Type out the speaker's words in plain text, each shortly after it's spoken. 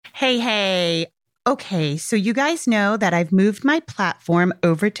Hey. Okay, so you guys know that I've moved my platform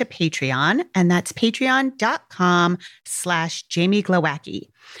over to Patreon, and that's patreon.com/Jamie Glowacki.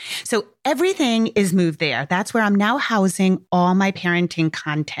 So everything is moved there. That's where I'm now housing all my parenting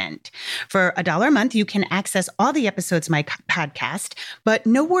content. For $1 a month, you can access all the episodes of my podcast, but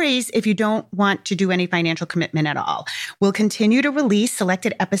no worries if you don't want to do any financial commitment at all. We'll continue to release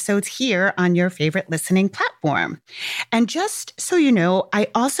selected episodes here on your favorite listening platform. And just so you know, I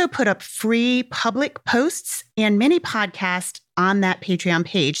also put up free public posts and mini podcasts on that Patreon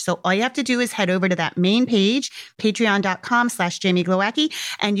page. So all you have to do is head over to that main page, patreon.com/Jamie Glowacki,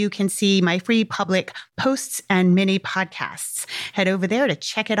 and you can see my free public posts and mini podcasts. Head over there to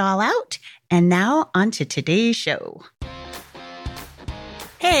check it all out. And now on to today's show.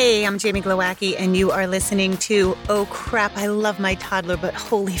 Hey, I'm Jamie Glowacki, and you are listening to Oh Crap, I Love My Toddler, but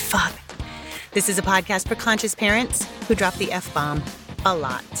Holy Fuck. This is a podcast for conscious parents who drop the F-bomb a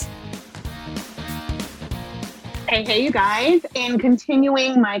lot. Hey, you guys. And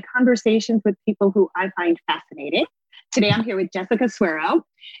continuing my conversations with people who I find fascinating. Today, I'm here with Jessica Suero.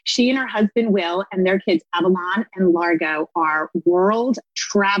 She and her husband, Will, and their kids, Avalon and Largo, are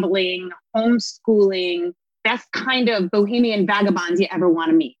world-traveling, homeschooling, best kind of bohemian vagabonds you ever want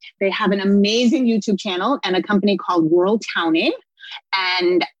to meet. They have an amazing YouTube channel and a company called World Towning.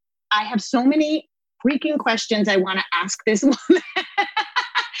 And I have so many freaking questions I want to ask this woman.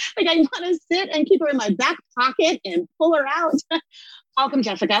 Like I want to sit and keep her in my back pocket and pull her out. Welcome,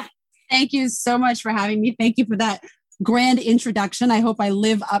 Jessica. Thank you so much for having me. Thank you for that grand introduction. I hope I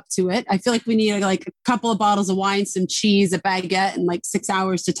live up to it. I feel like we need like a couple of bottles of wine, some cheese, a baguette, and like 6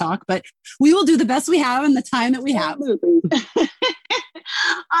 hours to talk, but we will do the best we have in the time that we have. All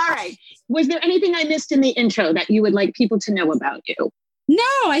right. Was there anything I missed in the intro that you would like people to know about you? No,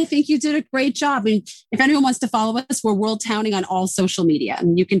 I think you did a great job. And if anyone wants to follow us, we're World Towning on all social media.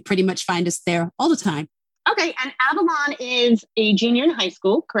 And you can pretty much find us there all the time. Okay. And Avalon is a junior in high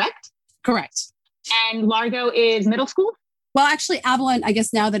school, correct? Correct. And Largo is middle school? Well, actually, Avalon, I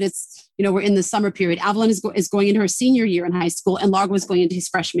guess now that it's, we're in the summer period, Avalon is going into her senior year in high school and Largo is going into his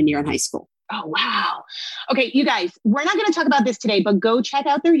freshman year in high school. Oh, wow. Okay, you guys, we're not going to talk about this today, but go check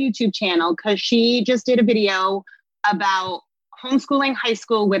out their YouTube channel because she just did a video about homeschooling high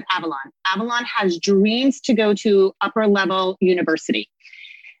school with Avalon. Avalon has dreams to go to upper level university.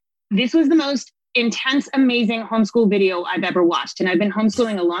 This was the most intense, amazing homeschool video I've ever watched. And I've been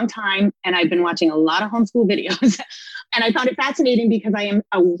homeschooling a long time and I've been watching a lot of homeschool videos. And I found it fascinating because I am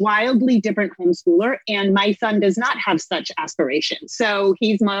a wildly different homeschooler and my son does not have such aspirations. So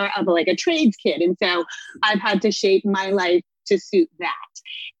he's more of a trades kid. And so I've had to shape my life to suit that.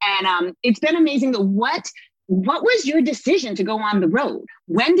 And it's been amazing. What was your decision to go on the road?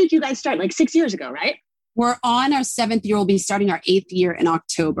 When did you guys start? Like 6 years ago, right? We're on our 7th year. We'll be starting our 8th year in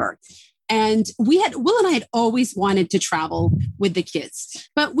October. And Will and I had always wanted to travel with the kids,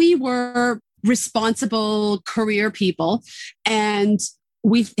 but we were responsible career people. And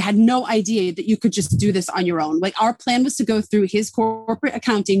we had no idea that you could just do this on your own. Like our plan was to go through his corporate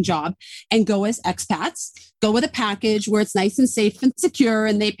accounting job and go as expats, go with a package where it's nice and safe and secure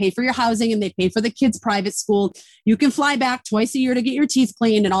and they pay for your housing and they pay for the kids' private school. You can fly back twice a year to get your teeth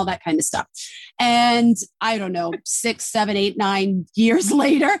cleaned and all that kind of stuff. And I don't know, 6, 7, 8, 9 years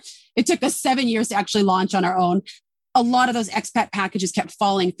later, it took us 7 years to actually launch on our own. A lot of those expat packages kept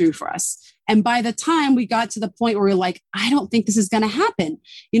falling through for us. And by the time we got to the point where we're like, I don't think this is going to happen.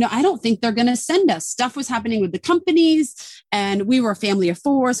 I don't think they're going to send us. Stuff was happening with the companies and we were a family of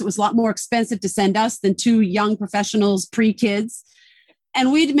 4. So it was a lot more expensive to send us than 2 young professionals, pre-kids.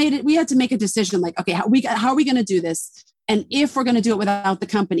 And we had to make a decision like, okay, how are we going to do this? And if we're going to do it without the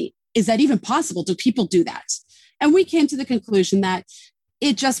company, is that even possible? Do people do that? And we came to the conclusion that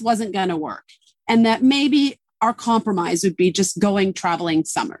it just wasn't going to work. And that maybe our compromise would be just going traveling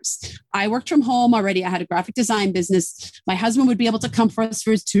summers. I worked from home already. I had a graphic design business. My husband would be able to come for us for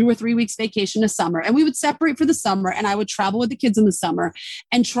his 2 or 3 weeks vacation a summer. And we would separate for the summer and I would travel with the kids in the summer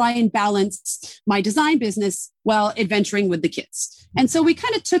and try and balance my design business while adventuring with the kids. And so we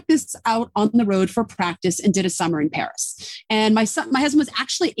kind of took this out on the road for practice and did a summer in Paris. And my husband was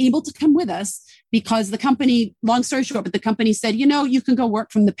actually able to come with us because the company, long story short, but the company said, you can go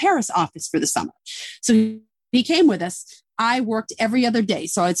work from the Paris office for the summer. So he came with us. I worked every other day.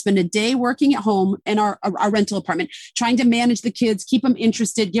 So I'd spend a day working at home in our rental apartment, trying to manage the kids, keep them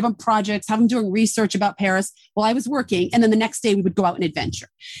interested, give them projects, have them doing research about Paris while I was working. And then the next day we would go out and adventure.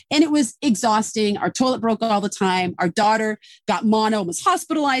 And it was exhausting. Our toilet broke all the time. Our daughter got mono and was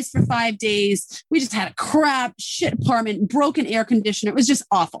hospitalized for 5 days. We just had a crap shit apartment, broken air conditioner. It was just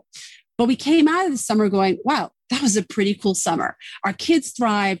awful. But we came out of the summer going, wow, that was a pretty cool summer. Our kids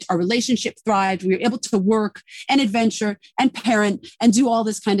thrived, our relationship thrived. We were able to work and adventure and parent and do all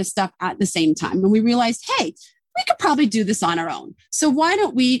this kind of stuff at the same time. And we realized, hey, we could probably do this on our own. So why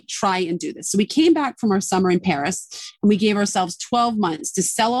don't we try and do this? So we came back from our summer in Paris and we gave ourselves 12 months to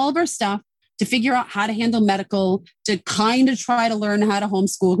sell all of our stuff, to figure out how to handle medical, to kind of try to learn how to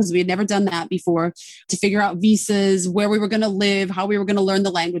homeschool because we had never done that before, to figure out visas, where we were going to live, how we were going to learn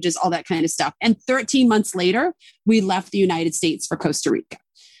the languages, all that kind of stuff. And 13 months later, we left the United States for Costa Rica.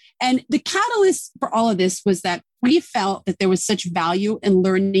 And the catalyst for all of this was that we felt that there was such value in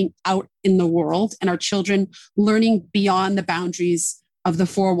learning out in the world and our children learning beyond the boundaries of the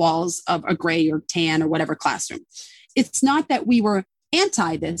four walls of a gray or tan or whatever classroom. It's not that we were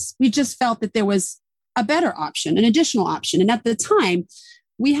anti this. We just felt that there was a better option, an additional option. And at the time,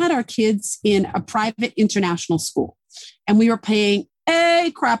 we had our kids in a private international school and we were paying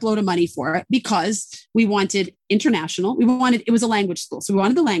a crap load of money for it because we wanted international. It was a language school. So we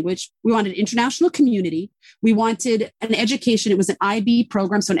wanted the language. We wanted international community. We wanted an education. It was an IB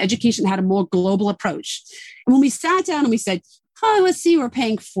program. So an education that had a more global approach. And when we sat down and we said, let's see, we're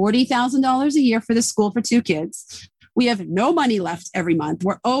paying $40,000 a year for the school for 2 kids. We have no money left every month.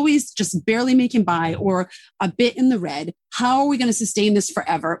 We're always just barely making by or a bit in the red. How are we going to sustain this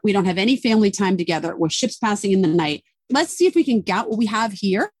forever? We don't have any family time together. We're ships passing in the night. Let's see if we can get what we have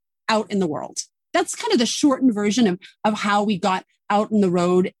here out in the world. That's kind of the shortened version of how we got out in the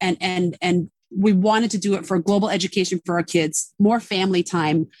road. And we wanted to do it for global education for our kids, more family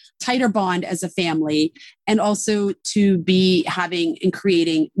time, tighter bond as a family, and also to be having and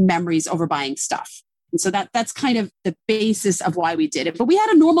creating memories over buying stuff. And so that's kind of the basis of why we did it. But we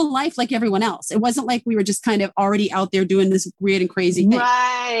had a normal life like everyone else. It wasn't like we were just kind of already out there doing this weird and crazy thing.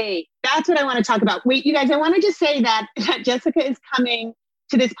 Right. That's what I want to talk about. Wait, you guys, I want to just say that Jessica is coming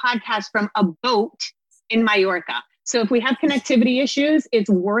to this podcast from a boat in Mallorca. So if we have connectivity issues, it's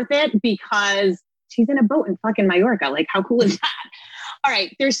worth it because she's in a boat in fucking Mallorca. Like, how cool is that? All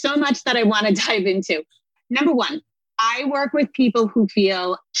right. There's so much that I want to dive into. Number one, I work with people who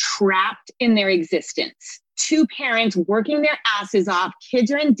feel trapped in their existence. 2 parents working their asses off.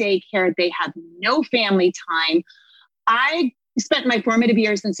 Kids are in daycare. They have no family time. I spent my formative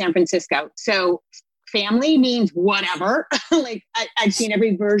years in San Francisco. So family means whatever. Like I've seen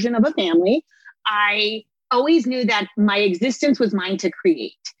every version of a family. I always knew that my existence was mine to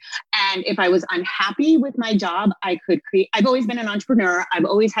create. And if I was unhappy with my job, I could create. I've always been an entrepreneur. I've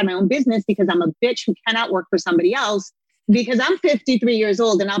always had my own business because I'm a bitch who cannot work for somebody else because I'm 53 years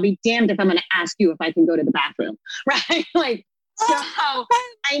old and I'll be damned if I'm going to ask you if I can go to the bathroom. Right? Like, so I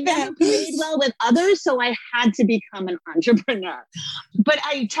never played well with others. So I had to become an entrepreneur. But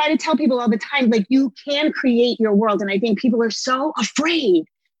I try to tell people all the time, like, you can create your world. And I think people are so afraid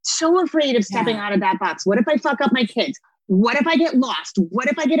of stepping out of that box. What if I fuck up my kids? What if I get lost? What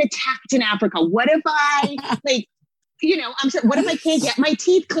if I get attacked in Africa? What if I what if I can't get my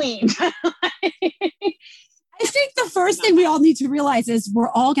teeth cleaned? I think the first thing we all need to realize is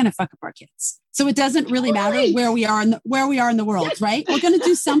we're all going to fuck up our kids. So it doesn't really matter where we are in the world, right? We're going to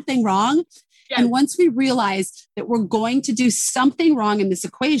do something wrong. Yes. And once we realize that we're going to do something wrong in this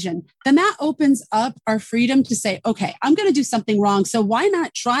equation, then that opens up our freedom to say, okay, I'm going to do something wrong. So why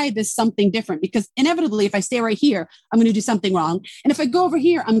not try this something different? Because inevitably, if I stay right here, I'm going to do something wrong. And if I go over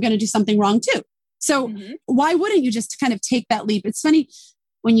here, I'm going to do something wrong too. So why wouldn't you just kind of take that leap? It's funny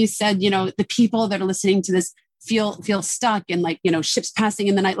when you said, the people that are listening to this feel stuck and like, ships passing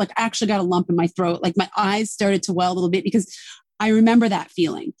in the night. Like I actually got a lump in my throat. Like my eyes started to well a little bit because I remember that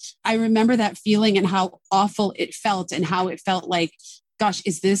feeling. And how awful it felt and how it felt like, gosh,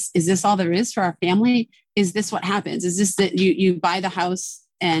 is this all there is for our family? Is this what happens? Is this that you buy the house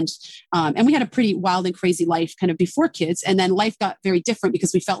and we had a pretty wild and crazy life kind of before kids. And then life got very different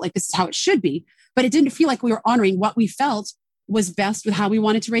because we felt like this is how it should be, but it didn't feel like we were honoring what we felt was best with how we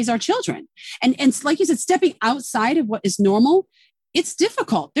wanted to raise our children. And like you said, stepping outside of what is normal, it's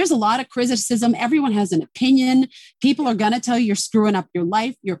difficult. There's a lot of criticism. Everyone has an opinion. People are going to tell you you're screwing up your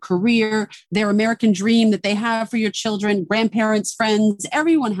life, your career, their American dream that they have for your children, grandparents, friends.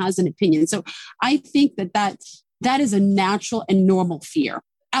 Everyone has an opinion. So I think that is a natural and normal fear.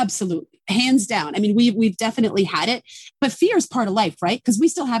 Absolutely. Hands down. I mean, we've definitely had it, but fear is part of life, right? Because we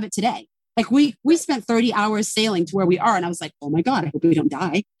still have it today. Like we spent 30 hours sailing to where we are. And I was like, oh my God, I hope we don't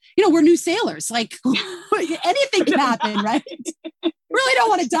die. We're new sailors. Like anything can happen, right? Really don't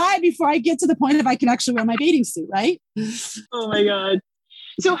want to die before I get to the point of I can actually wear my bathing suit, right? Oh my God.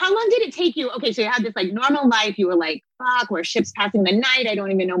 So how long did it take you? Okay, so you had this like normal life. You were like, fuck, where ships passing the night. I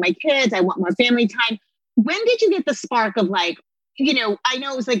don't even know my kids. I want more family time. When did you get the spark of like, I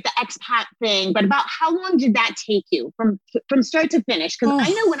know it was like the expat thing, but about how long did that take you from start to finish? Because I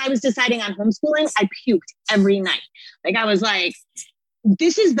know when I was deciding on homeschooling, I puked every night. Like I was like,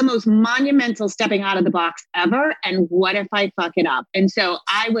 this is the most monumental stepping out of the box ever. And what if I fuck it up? And so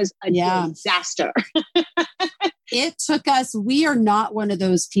I was a disaster. It took us, we are not one of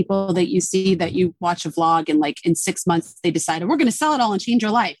those people that you see that you watch a vlog and like in 6 months, they decided we're going to sell it all and change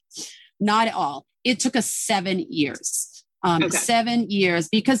your life. Not at all. It took us 7 years. 7 years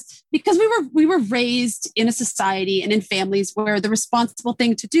because we were raised in a society and in families where the responsible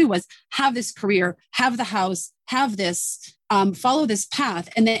thing to do was have this career, have the house, have this, follow this path.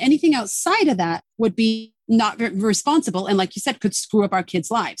 And then anything outside of that would be not very responsible. And like you said, could screw up our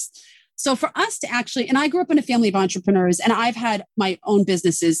kids' lives. So for us to actually, and I grew up in a family of entrepreneurs and I've had my own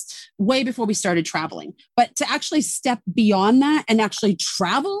businesses way before we started traveling, but to actually step beyond that and actually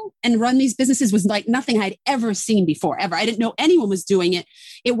travel and run these businesses was like nothing I'd ever seen before, ever. I didn't know anyone was doing it.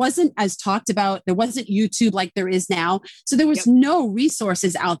 It wasn't as talked about. There wasn't YouTube like there is now. So there was no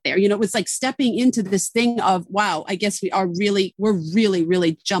resources out there. It was like stepping into this thing of, wow, I guess we're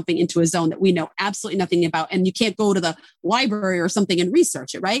really jumping into a zone that we know absolutely nothing about. And you can't go to the library or something and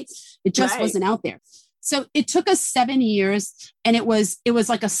research it, right? It just wasn't out there. So it took us 7 years and it was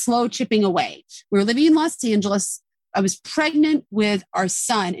like a slow chipping away. We were living in Los Angeles. I was pregnant with our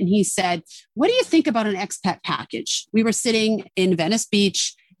son and he said, what do you think about an expat package? We were sitting in Venice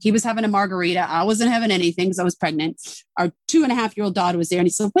Beach. He was having a margarita. I wasn't having anything because I was pregnant. Our 2.5-year-old daughter was there and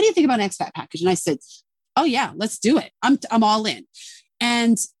he said, what do you think about an expat package? And I said, oh yeah, let's do it. I'm all in.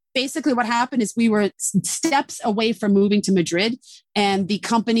 And basically what happened is we were steps away from moving to Madrid and the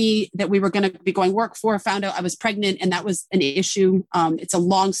company that we were going to be going work for found out I was pregnant and that was an issue. It's a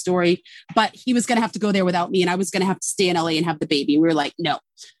long story, but he was going to have to go there without me and I was going to have to stay in LA and have the baby. We were like, no.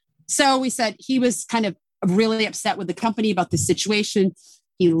 So we said he was kind of really upset with the company about this situation.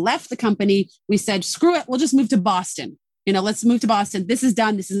 He left the company. We said, screw it. We'll just move to Boston. Let's move to Boston. This is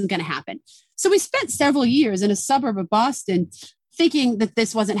done. This isn't going to happen. So we spent several years in a suburb of Boston thinking that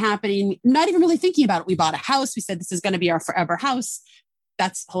this wasn't happening, not even really thinking about it. We bought a house. We said, this is going to be our forever house.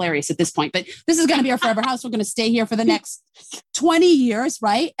 That's hilarious at this point, but this is going to be our forever house. We're going to stay here for the next 20 years.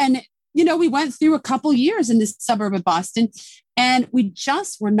 Right. And, we went through a couple years in this suburb of Boston and we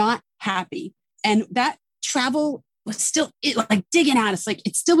just were not happy. And that travel was still like digging at us. Like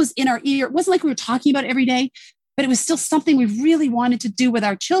it still was in our ear. It wasn't like we were talking about it every day, but it was still something we really wanted to do with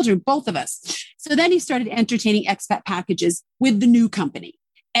our children, both of us. So then he started entertaining expat packages with the new company.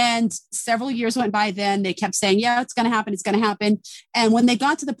 And several years went by then. They kept saying, yeah, it's going to happen. It's going to happen. And when they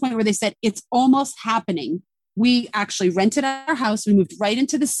got to the point where they said, it's almost happening, we actually rented our house. We moved right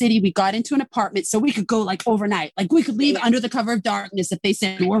into the city. We got into an apartment so we could go like overnight. Like we could leave under the cover of darkness if they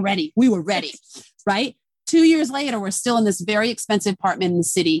said we're ready. We were ready, right? 2 years later, we're still in this very expensive apartment in the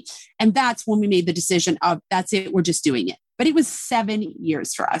city. And that's when we made the decision of that's it. We're just doing it. But it was 7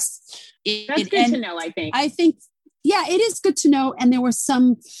 years for us. That's good to know, I think. Yeah, it is good to know. And there were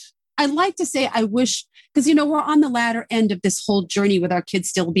some, I like to say, I wish, because, we're on the latter end of this whole journey with our kids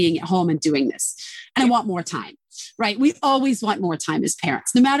still being at home and doing this. And I want more time, right? We always want more time as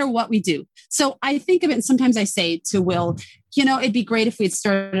parents, no matter what we do. So I think of it, and sometimes I say to Will, it'd be great if we had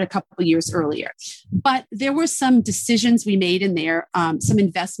started a couple of years earlier. But there were some decisions we made in there, some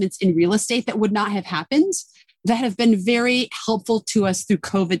investments in real estate that would not have happened, that have been very helpful to us through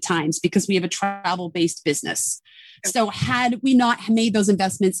COVID times because we have a travel-based business. So had we not made those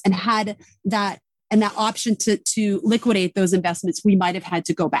investments and had that option to liquidate those investments, we might have had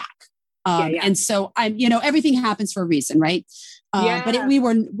to go back. And so everything happens for a reason, right? But we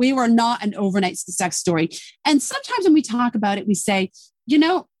were not an overnight success story. And sometimes when we talk about it, we say,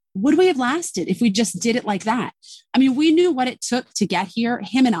 would we have lasted if we just did it like that? I mean, we knew what it took to get here,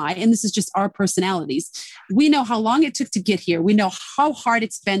 him and I, and this is just our personalities. We know how long it took to get here. We know how hard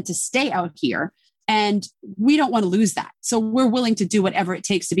it's been to stay out here. And we don't want to lose that. So we're willing to do whatever it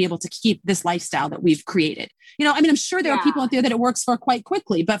takes to be able to keep this lifestyle that we've created. I'm sure there are people out there that it works for quite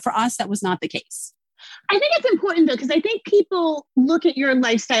quickly, but for us, that was not the case. I think it's important though, because I think people look at your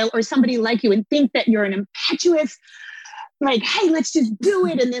lifestyle or somebody like you and think that you're an impetuous, like, hey, let's just do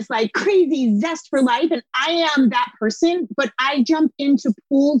it. And this like crazy zest for life. And I am that person, but I jump into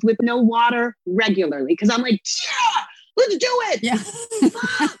pools with no water regularly because I'm like, yeah, let's do it. Yeah.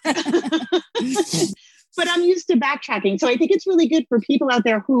 But I'm used to backtracking. So I think it's really good for people out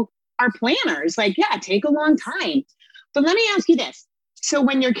there who are planners. Like, yeah, take a long time. But let me ask you this. So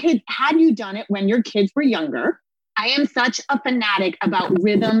had you done it when your kids were younger? I am such a fanatic about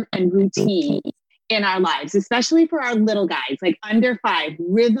rhythm and routine in our lives, especially for our little guys, like under 5,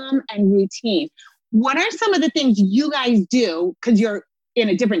 rhythm and routine. what are some of the things you guys do? Because you're in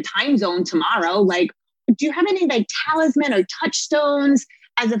a different time zone tomorrow. Like, do you have any like talisman or touchstones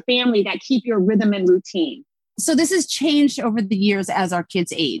as a family that keep your rhythm and routine? So this has changed over the years as our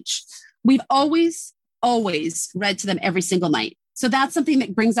kids age. We've always read to them every single night. So that's something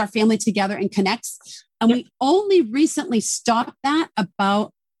that brings our family together and connects. And we only recently stopped that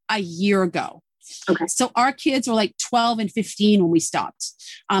about a year ago. Okay. So our kids were like 12 and 15 when we stopped.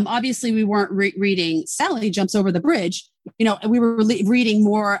 Obviously, we weren't reading Sally Jumps Over the Bridge. We were reading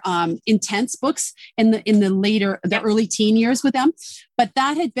more intense books in the early teen years with them. But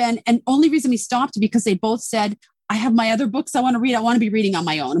that had been, and only reason we stopped because they both said, I have my other books I want to read. I want to be reading on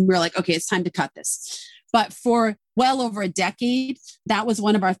my own. And we were like, okay, it's time to cut this. But for well over a decade, that was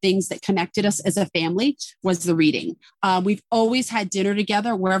one of our things that connected us as a family was the reading. We've always had dinner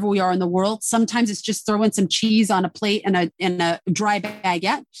together wherever we are in the world. Sometimes it's just throwing some cheese on a plate and a dry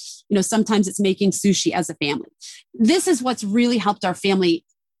baguette. Sometimes it's making sushi as a family. This is what's really helped our family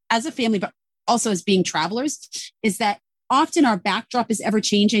as a family, but also as being travelers, is that often our backdrop is ever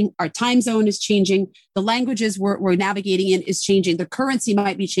changing. Our time zone is changing. The languages we're navigating in is changing. The currency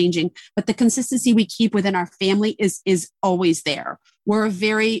might be changing, but the consistency we keep within our family is always there. We're a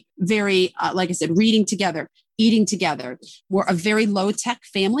very, very, like I said, reading together, eating together. We're a very low tech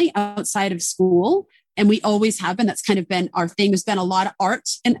family outside of school. And we always have been. That's kind of been our thing. There's been a lot of art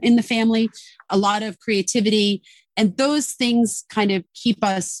in the family, a lot of creativity. And those things kind of keep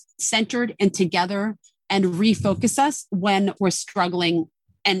us centered and together and refocus us when we're struggling.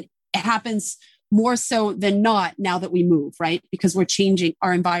 And it happens more so than not now that we move, right? Because we're changing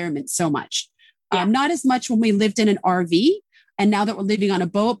our environment so much. Yeah. Not as much when we lived in an RV and now that we're living on a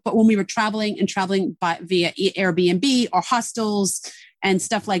boat, but when we were traveling via Airbnb or hostels and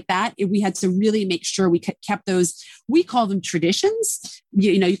stuff like that, we had to really make sure we kept those, we call them traditions.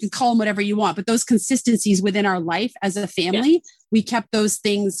 You can call them whatever you want, but those consistencies within our life as a family, we kept those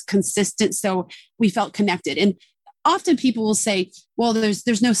things consistent. So we felt connected. And often people will say, well,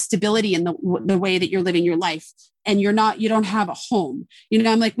 there's no stability in the way that you're living your life. And you don't have a home.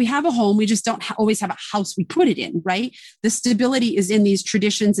 I'm like, we have a home. We just don't always have a house we put it in, right? The stability is in these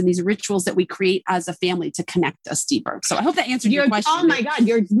traditions and these rituals that we create as a family to connect us deeper. So I hope that answered your question. Oh my God.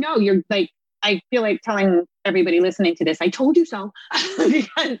 You're like, I feel like telling everybody listening to this, I told you so.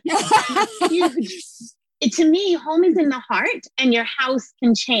 Because to me, home is in the heart and your house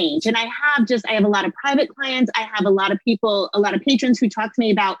can change. And I have a lot of private clients. I have a lot of people, a lot of patrons who talk to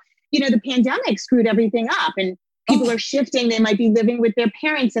me about, the pandemic screwed everything up and people are shifting. They might be living with their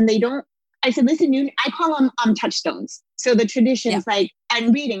parents and they don't. I said, listen, I call them touchstones. So the traditions, like,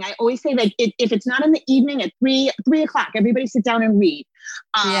 and reading, I always say, like, if it's not in the evening at 3 o'clock, everybody sit down and read.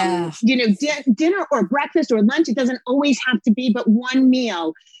 Dinner or breakfast or lunch, it doesn't always have to be, but one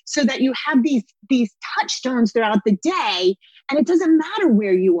meal, so that you have these touchstones throughout the day. And it doesn't matter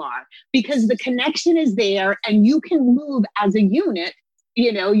where you are because the connection is there and you can move as a unit.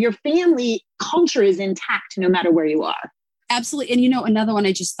 Your family culture is intact no matter where you are. Absolutely. And another one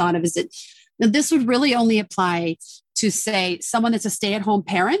I just thought of is that this would really only apply to, say, someone that's a stay-at-home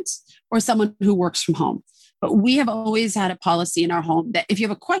parent or someone who works from home. But we have always had a policy in our home that if you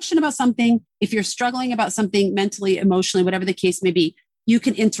have a question about something, if you're struggling about something mentally, emotionally, whatever the case may be, you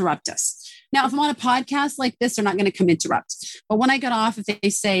can interrupt us. Now, if I'm on a podcast like this, they're not going to come interrupt. But when I get off, if they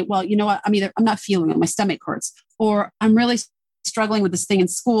say, well, you know what, I'm not feeling it, my stomach hurts, or I'm really struggling with this thing in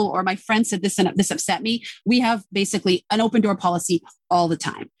school, or my friend said this and this upset me, we have basically an open door policy all the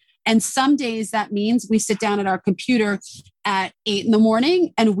time. And some days that means we sit down at our computer at 8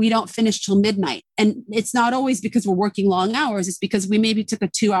 a.m. and we don't finish till midnight. And it's not always because we're working long hours. It's because we maybe took a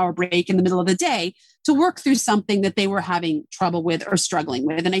 2-hour break in the middle of the day to work through something that they were having trouble with or struggling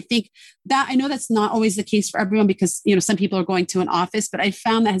with. And I think that, I know that's not always the case for everyone because, some people are going to an office, but I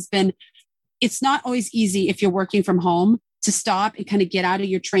found it's not always easy if you're working from home to stop and kind of get out of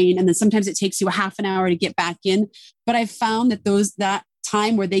your train. And then sometimes it takes you a half an hour to get back in. But I've found that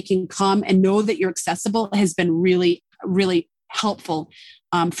time where they can come and know that you're accessible has been really, really helpful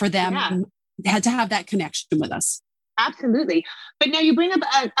for them to have that connection with us. Absolutely. But now you bring up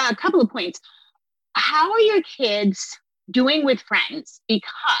a couple of points. How are your kids doing with friends?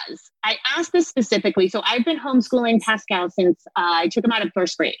 Because I asked this specifically. So I've been homeschooling Pascal since I took him out of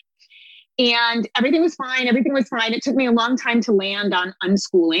first grade. And everything was fine. It took me a long time to land on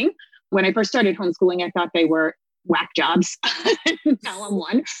unschooling. When I first started homeschooling, I thought they were whack jobs. Now I'm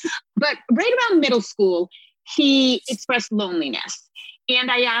one. But right around middle school, he expressed loneliness.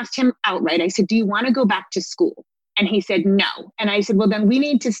 And I asked him outright, I said, do you want to go back to school? And he said, no. And I said, well, then we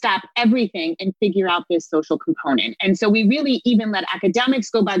need to stop everything and figure out this social component. And so we really even let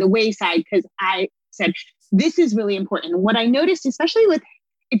academics go by the wayside because I said, this is really important. And what I noticed, especially with,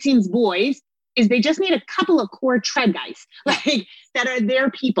 it seems, boys, is they just need a couple of core tread guys, like that are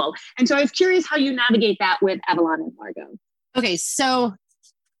their people. And so I was curious how you navigate that with Avalon and Largo. Okay, so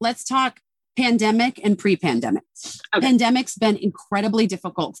let's talk pandemic and pre-pandemic. Okay. Pandemic's been incredibly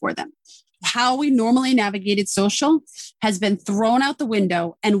difficult for them. How we normally navigated social has been thrown out the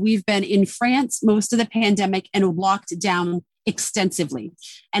window, and we've been in France most of the pandemic and locked down extensively.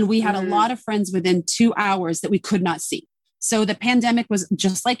 And we had a lot of friends within 2 hours that we could not see. So the pandemic was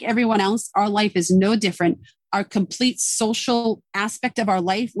just like everyone else. Our life is no different. Our complete social aspect of our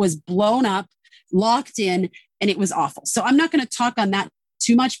life was blown up, locked in, and it was awful. So I'm not going to talk on that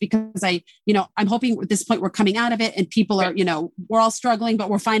too much because I'm hoping at this point we're coming out of it and people are, we're all struggling,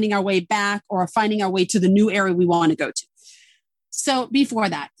 but we're finding our way back or finding our way to the new area we want to go to. So before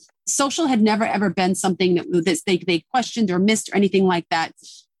that, social had never, ever been something that they questioned or missed or anything like that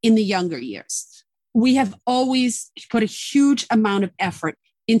in the younger years. We have always put a huge amount of effort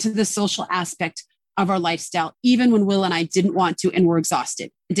into the social aspect of our lifestyle, even when Will and I didn't want to and were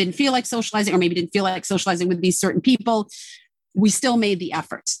exhausted. It didn't feel like socializing, or maybe didn't feel like socializing with these certain people. We still made the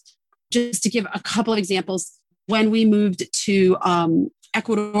effort. Just to give a couple of examples, when we moved to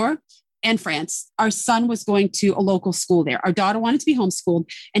Ecuador and France, our son was going to a local school there. Our daughter wanted to be homeschooled,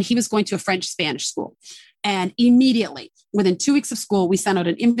 and he was going to a French-Spanish school. And immediately, within 2 weeks of school, we sent out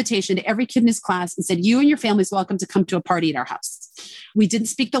an invitation to every kid in his class and said, you and your family is welcome to come to a party at our house. We didn't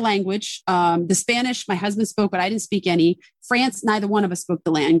speak the language. The Spanish, my husband spoke, but I didn't speak any. France, neither one of us spoke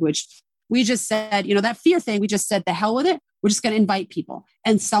the language. We just said, that fear thing, we just said, the hell with it. We're just going to invite people.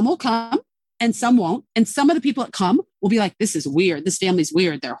 And some will come and some won't. And some of the people that come will be like, this is weird. This family's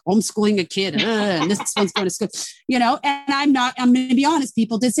weird. They're homeschooling a kid. And this one's going to school, and I'm going to be honest.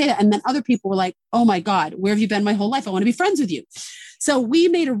 People did say that. And then other people were like, oh my God, where have you been my whole life? I want to be friends with you. So we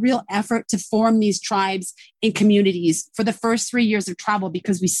made a real effort to form these tribes and communities for the first 3 years of travel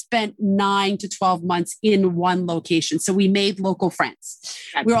because we spent 9 to 12 months in one location. So we made local friends.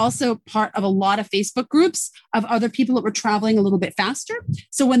 We're also part of a lot of Facebook groups of other people that were traveling a little bit faster.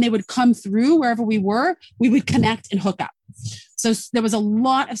 So when they would come through wherever we were, we would connect and hook up. So there was a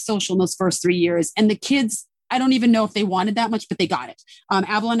lot of social in those first 3 years. And the kids, I don't even know if they wanted that much, but they got it.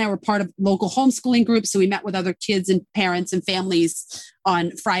 Avalon and I were part of local homeschooling groups. So we met with other kids and parents and families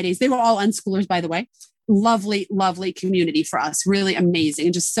on Fridays. They were all unschoolers, by the way. Lovely, lovely community for us. Really amazing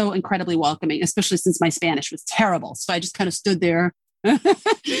and just so incredibly welcoming, especially since my Spanish was terrible. So I just kind of stood there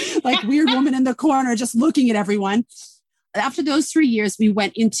like weird woman in the corner, just looking at everyone. After those 3 years, we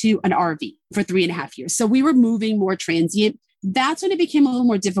went into an RV for 3.5 years. So we were moving more transient. That's when it became a little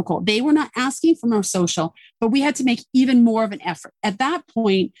more difficult. They were not asking for more social, but we had to make even more of an effort. At that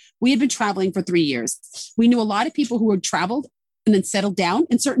point, we had been traveling for 3 years. We knew a lot of people who had traveled and then settled down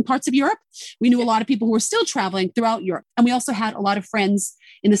in certain parts of Europe. We knew a lot of people who were still traveling throughout Europe. And we also had a lot of friends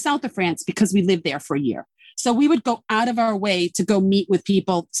in the south of France because we lived there for a year. So we would go out of our way to go meet with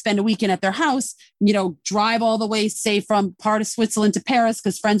people, spend a weekend at their house, drive all the way, say, from part of Switzerland to Paris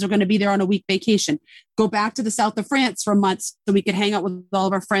because friends are going to be there on a week vacation. Go back to the south of France for months so we could hang out with all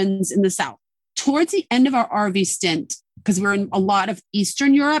of our friends in the south. Towards the end of our RV stint, because we're in a lot of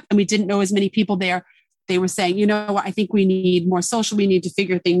Eastern Europe and we didn't know as many people there, they were saying, I think we need more social. We need to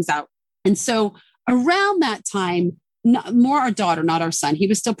figure things out. And so around that time, more our daughter, not our son. He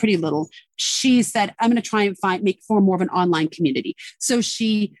was still pretty little. She said, I'm going to try and make more of an online community. So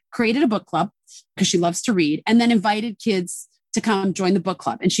she created a book club because she loves to read and then invited kids to come join the book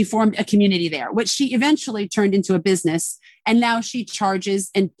club. And she formed a community there, which she eventually turned into a business. And now she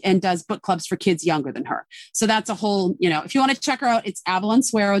charges and does book clubs for kids younger than her. So that's a whole, if you want to check her out, it's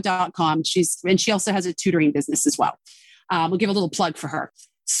avalonsuero.com. She also has a tutoring business as well. We'll give a little plug for her.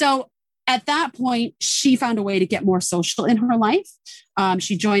 So at that point, she found a way to get more social in her life.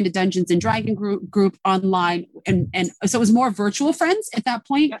 She joined a Dungeons and Dragons group online. And so it was more virtual friends at that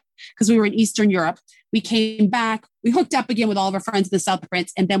point because we were in Eastern Europe. We came back, we hooked up again with all of our friends in the south of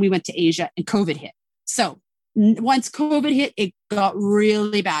France, and then we went to Asia and COVID hit. So once COVID hit, it got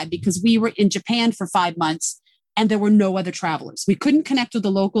really bad because we were in Japan for 5 months and there were no other travelers. We couldn't connect with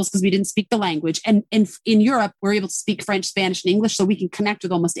the locals because we didn't speak the language. And in Europe, we're able to speak French, Spanish, and English, so we can connect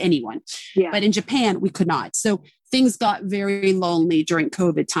with almost anyone. Yeah. But in Japan, we could not. So things got very lonely during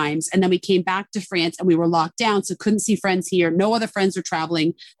COVID times. And then we came back to France and we were locked down, so couldn't see friends here. No other friends were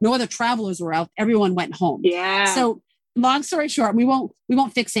traveling. No other travelers were out. Everyone went home. Yeah. So long story short, we won't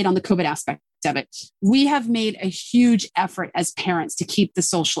fixate on the COVID aspect of it. We have made a huge effort as parents to keep the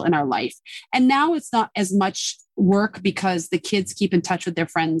social in our life. And now it's not as much work because the kids keep in touch with their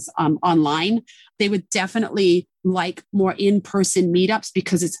friends online. They would definitely like more in-person meetups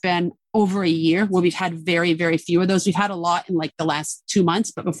because it's been over a year where we've had very, very few of those. We've had a lot in like the last 2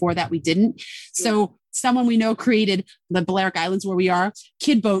 months, but before that we didn't. So someone we know created the Balearic Islands where we are,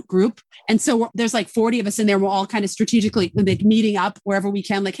 Kid Boat Group. And so there's like 40 of us in there. We're all kind of strategically like meeting up wherever we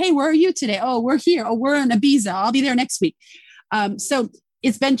can. Like, hey, where are you today? Oh, we're here. Oh, we're in Ibiza. I'll be there next week. So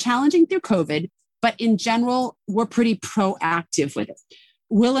it's been challenging through COVID, but in general, we're pretty proactive with it.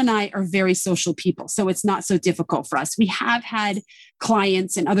 Will and I are very social people, so it's not so difficult for us. We have had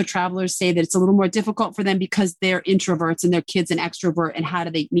clients and other travelers say that it's a little more difficult for them because they're introverts and their kids an extrovert, and how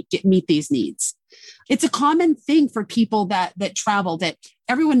do they meet these needs? It's a common thing for people that travel, that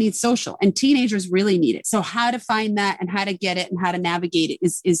everyone needs social, and teenagers really need it. So how to find that and how to get it and how to navigate it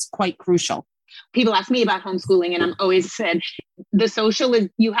is quite crucial. People ask me about homeschooling, and I'm always said the social is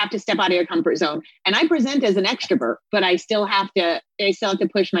you have to step out of your comfort zone. And I present as an extrovert, but I still have to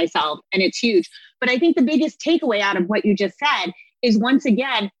push myself, and it's huge. But I think the biggest takeaway out of what you just said is, once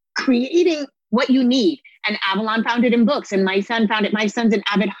again, creating what you need. And Avalon found it in books, and my son found it. My son's an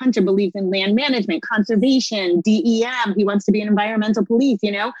avid hunter, believes in land management, conservation, DEM. He wants to be an environmental police,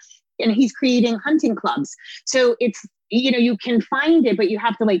 and he's creating hunting clubs. So it's, you can find it, but you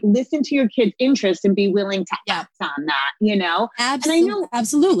have to like listen to your kid's interest and be willing to act on that, Absolutely. And I know,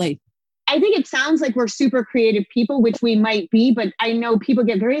 absolutely. I think it sounds like we're super creative people, which we might be, but I know people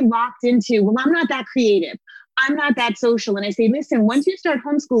get very locked into, well, I'm not that creative. I'm not that social. And I say, listen, once you start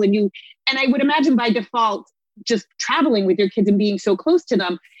homeschooling, and I would imagine by default, just traveling with your kids and being so close to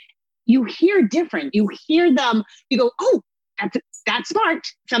them, you hear different. You hear them, you go, oh, that's smart.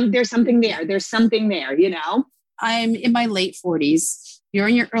 There's something there. There's something there, I'm in my late 40s. You're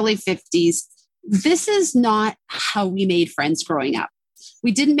in your early 50s. This is not how we made friends growing up.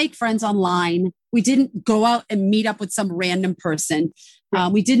 We didn't make friends online. We didn't go out and meet up with some random person.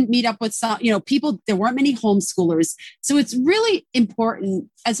 We didn't meet up with some, people. There weren't many homeschoolers. So it's really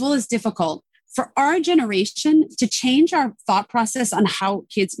important, as well as difficult, for our generation to change our thought process on how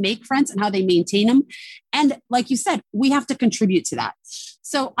kids make friends and how they maintain them. And like you said, we have to contribute to that.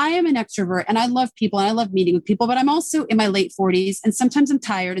 So I am an extrovert and I love people and I love meeting with people, but I'm also in my late 40s and sometimes I'm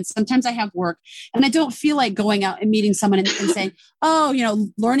tired and sometimes I have work and I don't feel like going out and meeting someone and saying, oh,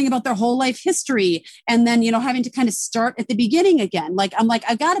 learning about their whole life history. And then, having to kind of start at the beginning again. I'm like,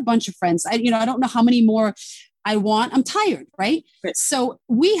 I got a bunch of friends. I don't know how many more I want. I'm tired, right? So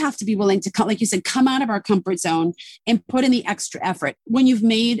we have to be willing to, like you said, come out of our comfort zone and put in the extra effort. When you've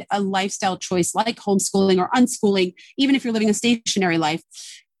made a lifestyle choice like homeschooling or unschooling, even if you're living a stationary life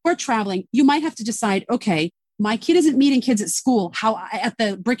or traveling, you might have to decide, okay, my kid isn't meeting kids at school, at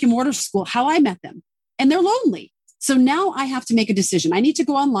the brick and mortar school, how I met them, and they're lonely. So now I have to make a decision. I need to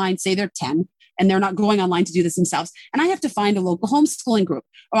go online, say they're 10, and they're not going online to do this themselves. And I have to find a local homeschooling group,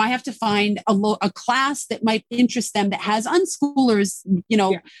 or I have to find a class that might interest them that has unschoolers,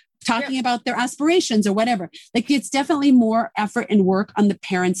 talking about their aspirations or whatever. Like, it's definitely more effort and work on the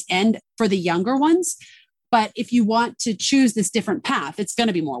parents' end for the younger ones. But if you want to choose this different path, it's going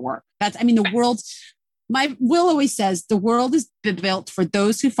to be more work. The world, Will always says, the world is built for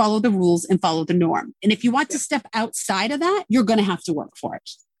those who follow the rules and follow the norm. And if you want to step outside of that, you're going to have to work for it.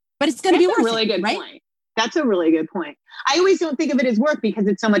 But it's going to be worth really it, good right? Point. That's a really good point. I always don't think of it as work because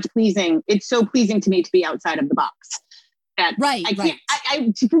it's so much pleasing. It's so pleasing to me to be outside of the box. That right, I can't.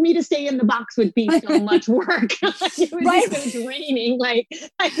 I for me to stay in the box would be so much work. It would be so draining.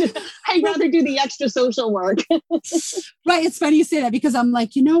 I'd rather do the extra social work. Right. It's funny you say that because I'm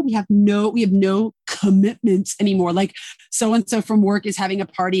like, we have no commitments anymore. Like so and so from work is having a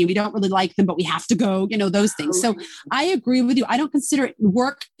party and we don't really like them, but we have to go. Those things. So I agree with you. I don't consider it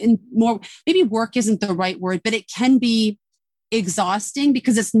work, and maybe work isn't the right word, but it can be exhausting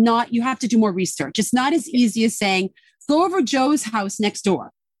because it's not. You have to do more research. It's not as easy as saying, go over Joe's house next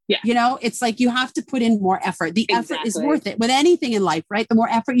door. Yeah. It's like you have to put in more effort. The effort is worth it with anything in life, right? The more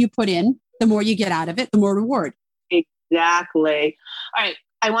effort you put in, the more you get out of it, the more reward. Exactly. All right.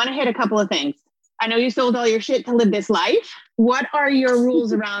 I want to hit a couple of things. I know you sold all your shit to live this life. What are your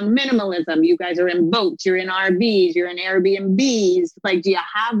rules around minimalism? You guys are in boats, you're in RVs, you're in Airbnbs. Like, do you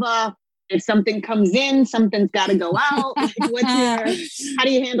have if something comes in, something's got to go out? Like, how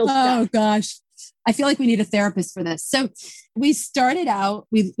do you handle stuff? Oh gosh. I feel like we need a therapist for this. So we started out,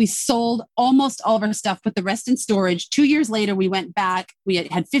 we sold almost all of our stuff, put the rest in storage. 2 years later, we went back. We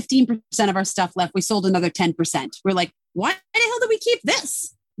had 15% of our stuff left. We sold another 10%. We're like, why the hell did we keep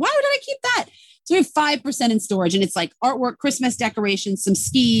this? Why did I keep that? So we have 5% in storage, and it's like artwork, Christmas decorations, some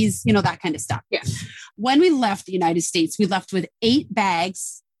skis, that kind of stuff. Yeah. When we left the United States, we left with 8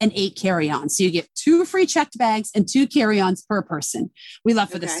 bags and 8 carry-ons. So you get 2 free checked bags and 2 carry-ons per person. We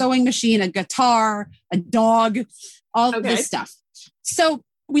left with a sewing machine, a guitar, a dog, all of this stuff. So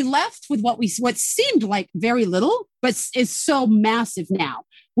we left with what seemed like very little, but is so massive now.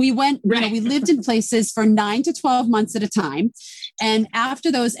 We went, we lived in places for 9 to 12 months at a time. And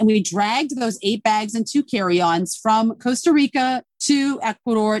after those, and we dragged those 8 bags and 2 carry-ons from Costa Rica to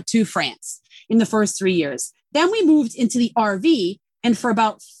Ecuador to France in the first 3 years. Then we moved into the RV. And for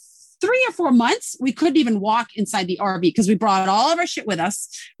about 3 or 4 months, we couldn't even walk inside the RV because we brought all of our shit with us,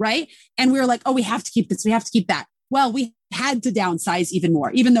 right? And we were like, oh, we have to keep this. We have to keep that. Well, we had to downsize even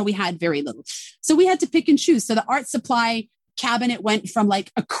more, even though we had very little. So we had to pick and choose. So the art supply cabinet went from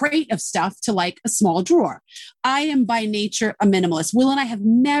like a crate of stuff to like a small drawer. I am by nature a minimalist. Will and I have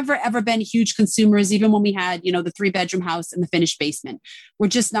never, ever been huge consumers, even when we had, the 3-bedroom house and the finished basement. We're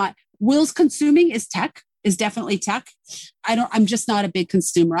just not. Will's consuming is definitely tech. I'm just not a big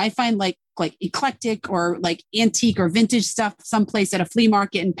consumer. I find like eclectic or like antique or vintage stuff someplace at a flea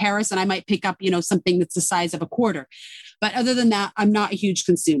market in Paris, and I might pick up, something that's the size of a quarter. But other than that, I'm not a huge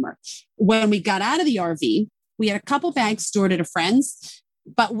consumer. When we got out of the RV, we had a couple bags stored at a friend's,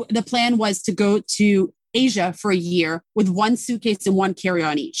 but the plan was to go to Asia for a year with 1 suitcase and 1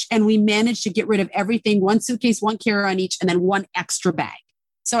 carry-on each. And we managed to get rid of everything, 1 suitcase, 1 carry-on each, and then 1 extra bag.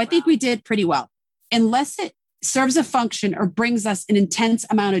 So I think we did pretty well. Unless it serves a function or brings us an intense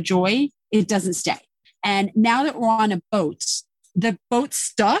amount of joy, it doesn't stay. And now that we're on a boat, the boat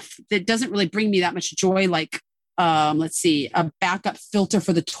stuff that doesn't really bring me that much joy, like, a backup filter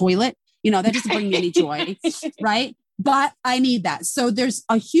for the toilet, that doesn't bring me any joy, right? But I need that. So there's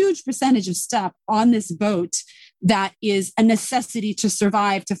a huge percentage of stuff on this boat that is a necessity to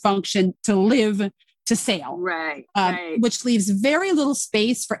survive, to function, to live, to sail, right. Which leaves very little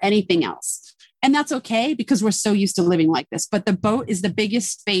space for anything else. And that's okay because we're so used to living like this. But the boat is the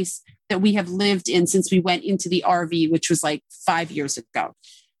biggest space that we have lived in since we went into the RV, which was like 5 years ago.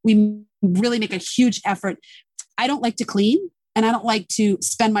 We really make a huge effort. I don't like to clean, and I don't like to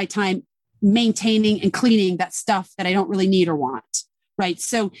spend my time maintaining and cleaning that stuff that I don't really need or want. Right.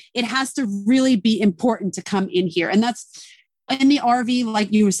 So it has to really be important to come in here. And that's in the RV,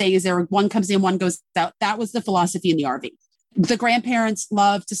 like you were saying, is there one comes in, one goes out. That was the philosophy in the RV. The grandparents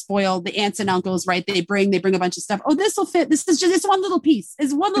love to spoil the aunts and uncles, right? They bring a bunch of stuff. Oh, this will fit. This is just this one little piece.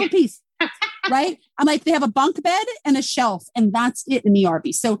 It's one little piece, right? I'm like, they have a bunk bed and a shelf, and that's it in the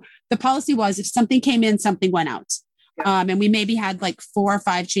RV. So the policy was if something came in, something went out. And we maybe had like 4 or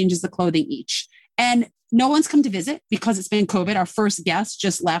 5 changes of clothing each. And no one's come to visit because it's been COVID. Our first guest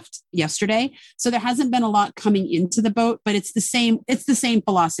just left yesterday. So there hasn't been a lot coming into the boat, but it's the same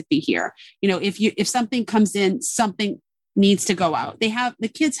philosophy here. If something comes in, something needs to go out.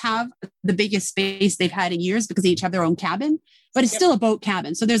 The kids have the biggest space they've had in years because they each have their own cabin, but it's still a boat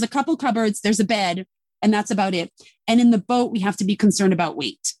cabin. So there's a couple cupboards, there's a bed, and that's about it. And in the boat, we have to be concerned about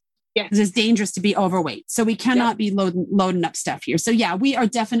weight. Yeah. Because it's dangerous to be overweight. So we cannot be loading up stuff here. So yeah, we're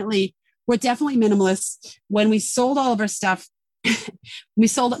definitely minimalist. When we sold all of our stuff, we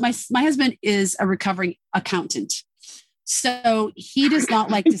sold it. My husband is a recovering accountant. So he does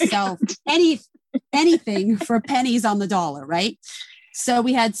not like to sell anything for pennies on the dollar, right? So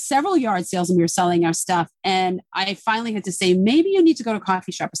we had several yard sales and we were selling our stuff. And I finally had to say, maybe you need to go to a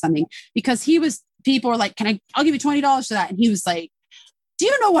coffee shop or something, because people were like, I'll give you $20 for that. And he was like, do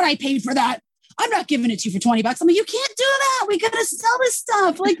you know what I paid for that? I'm not giving it to you for $20. I'm like, you can't do that. We got to sell this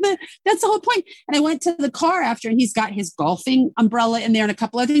stuff. That's the whole point. And I went to the car after, and he's got his golfing umbrella in there and a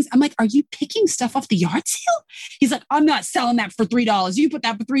couple other things. I'm like, are you picking stuff off the yard sale? He's like, I'm not selling that for $3. You put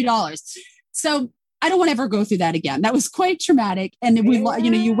that for $3. So I don't want to ever go through that again. That was quite traumatic. And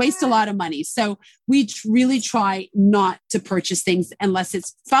you waste a lot of money. So we really try not to purchase things unless it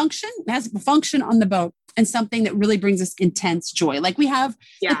has a function on the boat and something that really brings us intense joy. Like we have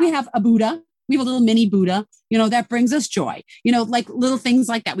a Buddha. We have a little mini Buddha, that brings us joy, like little things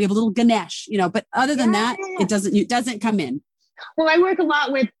like that. We have a little Ganesh, but other than that, it doesn't come in. Well, I work a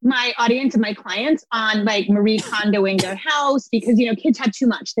lot with my audience and my clients on like Marie Kondoing their house because, kids have too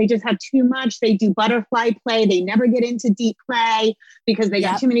much. They just have too much. They do butterfly play. They never get into deep play because they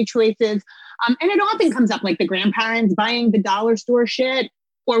got too many choices. And it often comes up like the grandparents buying the dollar store shit.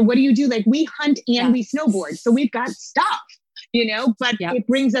 Or what do you do? Like we hunt and we snowboard. So we've got stuff, but it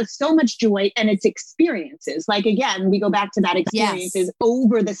brings us so much joy and it's experiences. Like, again, we go back to that experiences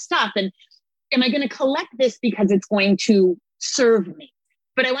over the stuff. And am I going to collect this because it's going to serve me?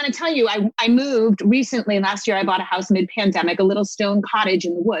 But I want to tell you, I moved recently. Last year, I bought a house mid-pandemic, a little stone cottage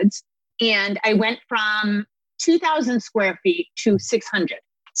in the woods. And I went from 2,000 square feet to 600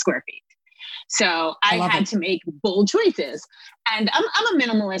 square feet. So I had to make bold choices. And I'm a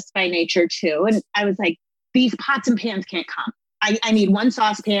minimalist by nature too. And I was like, these pots and pans can't come. I need one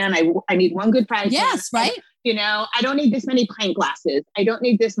saucepan. I need one good fry pan. Yes, right. I don't need this many pint glasses. I don't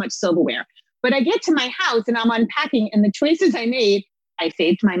need this much silverware. But I get to my house and I'm unpacking, and the choices I made, I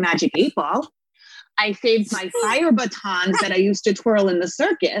saved my Magic 8-Ball. I saved my fire batons that I used to twirl in the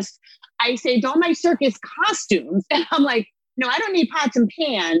circus. I saved all my circus costumes. And I'm like, no, I don't need pots and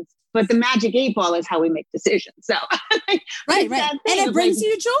pans, but the Magic 8-Ball is how we make decisions. So right. And it brings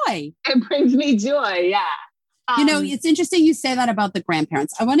you joy. It brings me joy. Yeah. It's interesting you say that about the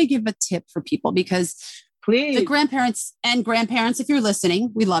grandparents. I want to give a tip for people because the grandparents, if you're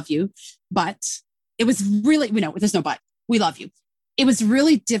listening, we love you, but it was really, there's no but, we love you. It was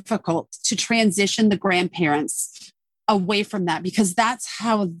really difficult to transition the grandparents away from that because that's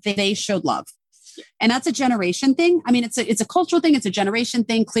how they showed love. And that's a generation thing. I mean, it's a cultural thing. It's a generation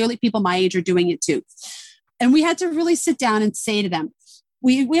thing. Clearly people my age are doing it too. And we had to really sit down and say to them,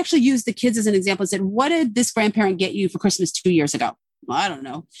 we actually used the kids as an example and said, what did this grandparent get you for Christmas 2 years ago? Well, I don't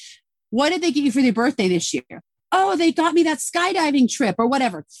know. What did they get you for their birthday this year? Oh, they got me that skydiving trip or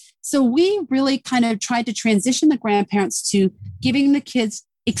whatever. So we really kind of tried to transition the grandparents to giving the kids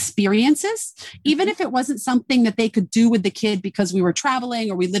experiences, even if it wasn't something that they could do with the kid because we were traveling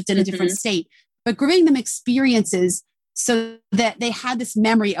or we lived in a different state, but giving them experiences so that they had this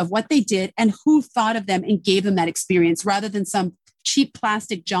memory of what they did and who thought of them and gave them that experience rather than some cheap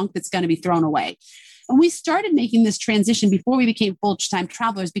plastic junk that's going to be thrown away. And we started making this transition before we became full-time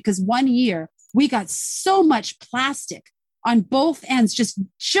travelers because one year we got so much plastic on both ends, just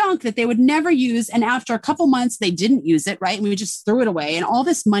junk that they would never use. And after a couple months, they didn't use it, right? And we just threw it away and all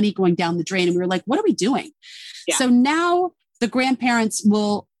this money going down the drain. And we were like, what are we doing? Yeah. So now the grandparents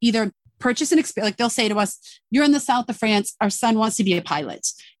will either purchase an experience, like they'll say to us, you're in the south of France, our son wants to be a pilot.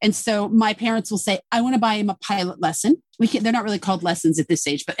 And so my parents will say, I want to buy him a pilot lesson. They're not really called lessons at this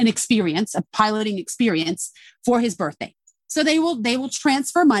age, but an experience, a piloting experience for his birthday. So they will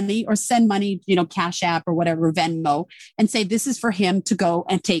transfer money or send money, Cash App or whatever, Venmo, and say, this is for him to go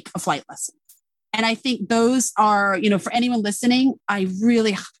and take a flight lesson. And I think those are, for anyone listening, I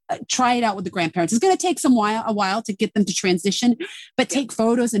really try it out with the grandparents. It's going to take a while to get them to transition, but take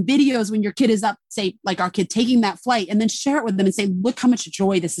photos and videos when your kid is up, say like our kid taking that flight, and then share it with them and say, look how much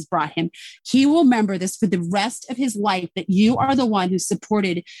joy this has brought him. He will remember this for the rest of his life, that you are the one who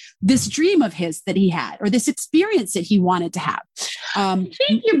supported this dream of his that he had, or this experience that he wanted to have. I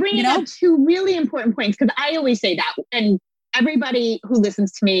think you're bringing up two really important points, because I always say that, and everybody who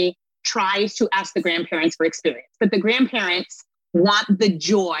listens to me tries to ask the grandparents for experience, but the grandparents want the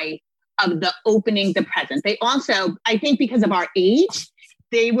joy of the opening the present. They also, I think because of our age,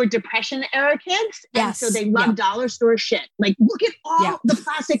 they were Depression era kids. Yes. And so they love dollar store shit. Like, look at all the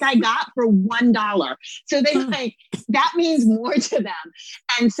plastic I got for $1. So they like, that means more to them.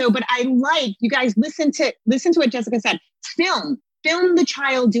 And so, but I like, you guys listen to what Jessica said, film the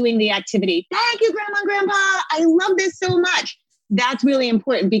child doing the activity. Thank you, Grandma and Grandpa. I love this so much. That's really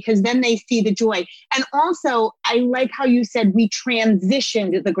important, because then they see the joy. And also, I like how you said we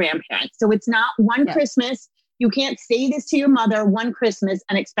transitioned the grandparents. So it's not one Christmas. You can't say this to your mother one Christmas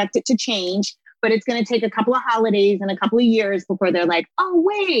and expect it to change, but it's going to take a couple of holidays and a couple of years before they're like, oh,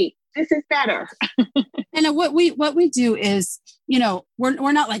 wait, this is better. And what we do is,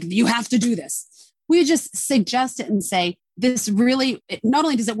 we're not like, you have to do this. We just suggest it and say, this really, not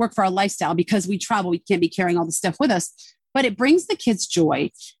only does it work for our lifestyle, because we travel, we can't be carrying all this stuff with us, but it brings the kids joy.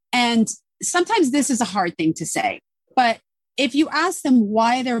 And sometimes this is a hard thing to say, but if you ask them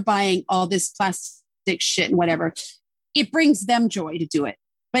why they're buying all this plastic shit and whatever, it brings them joy to do it.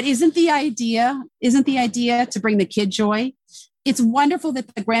 But isn't the idea to bring the kid joy? It's wonderful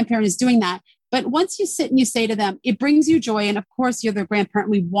that the grandparent is doing that. But once you sit and you say to them, it brings you joy. And of course, you're the grandparent.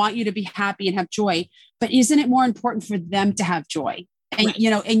 We want you to be happy and have joy. But isn't it more important for them to have joy? And,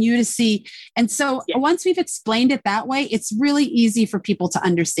 right. And you to see. And so once we've explained it that way, it's really easy for people to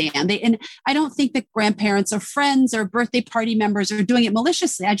understand. And I don't think that grandparents or friends or birthday party members are doing it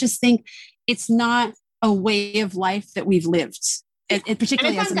maliciously. I just think it's not a way of life that we've lived,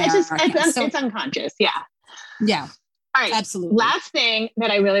 particularly as Americans. It's unconscious. Yeah. Yeah. All right. Absolutely. Last thing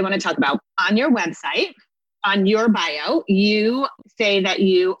that I really want to talk about, on your website, on your bio, you say that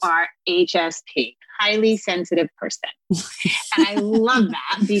you are HSP, highly sensitive person. And I love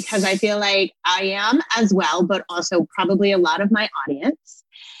that, because I feel like I am as well, but also probably a lot of my audience.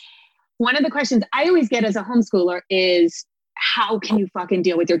 One of the questions I always get as a homeschooler is, how can you fucking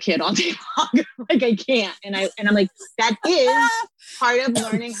deal with your kid all day long? Like, I can't. And I'm like, that is part of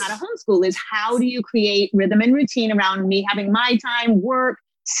learning how to homeschool, is how do you create rhythm and routine around me having my time, work,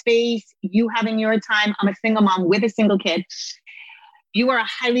 space, you having your time. I'm a single mom with a single kid. You are a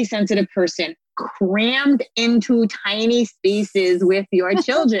highly sensitive person crammed into tiny spaces with your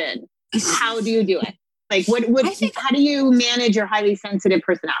children. How do you do it? Like how do you manage your highly sensitive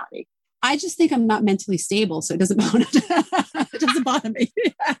personality? I just think I'm not mentally stable, so it doesn't bother, it doesn't bother me.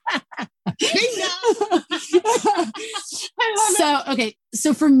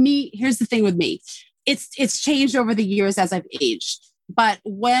 So for me, here's the thing with me. It's changed over the years as I've aged. But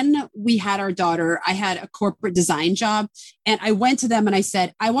when we had our daughter, I had a corporate design job, and I went to them and I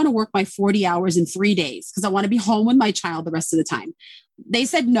said, I want to work my 40 hours in 3 days because I want to be home with my child the rest of the time. They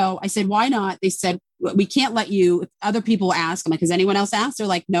said no. I said, why not? They said, we can't let you. If other people ask, I'm like, has anyone else asked? They're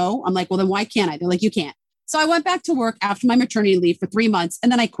like, no. I'm like, well, then why can't I? They're like, you can't. So I went back to work after my maternity leave for 3 months,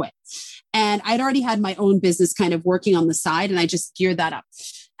 and then I quit. And I'd already had my own business kind of working on the side, and I just geared that up.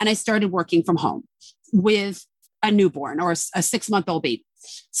 And I started working from home with a newborn or a 6-month-old baby.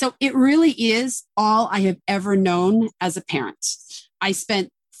 So it really is all I have ever known as a parent. I spent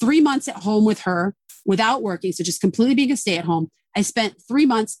 3 months at home with her without working. So just completely being a stay-at-home. I spent 3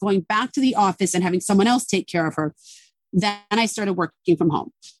 months going back to the office and having someone else take care of her. Then I started working from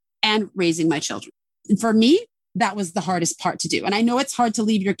home and raising my children. And for me, that was the hardest part to do. And I know it's hard to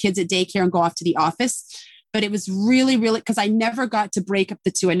leave your kids at daycare and go off to the office, but it was really, really, because I never got to break up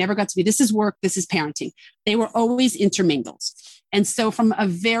the two. I never got to be, this is work, this is parenting. They were always intermingled. And so from a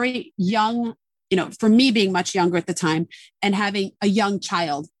very young, for me being much younger at the time and having a young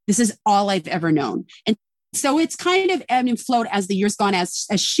child, this is all I've ever known. And so it's kind of ebbed and flowed as the years gone, as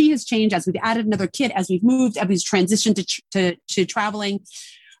she has changed, as we've added another kid, as we've moved, as we've transitioned to traveling.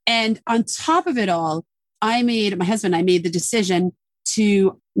 And on top of it all, my husband and I made the decision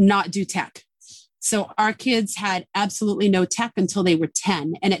to not do tech. So our kids had absolutely no tech until they were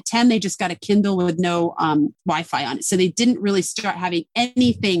 10. And at 10, they just got a Kindle with no Wi-Fi on it. So they didn't really start having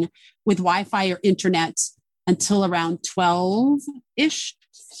anything with Wi-Fi or internet until around 12-ish.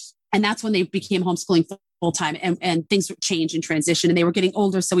 And that's when they became homeschooling full time, and things would change and transition, and they were getting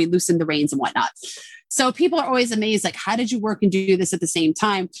older. So we loosened the reins and whatnot. So people are always amazed, like, how did you work and do this at the same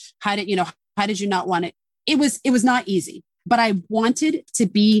time? How did you not want it? It was not easy, but I wanted to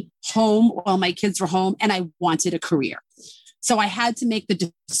be home while my kids were home, and I wanted a career. So I had to make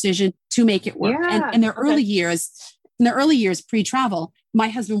the decision to make it work. Yeah, and in the early years pre-travel, my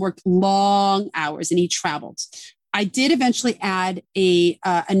husband worked long hours and he traveled. I did eventually add a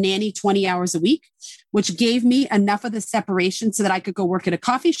nanny 20 hours a week, which gave me enough of the separation so that I could go work at a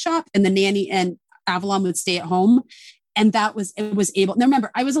coffee shop, and the nanny and Avalon would stay at home. And it was able. Now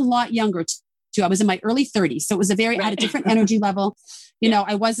remember, I was a lot younger too. I was in my early 30s. So it was I had a different energy level.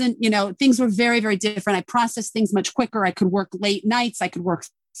 I wasn't, things were very, very different. I processed things much quicker. I could work late nights. I could work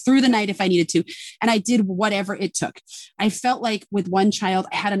through the night if I needed to. And I did whatever it took. I felt like with one child,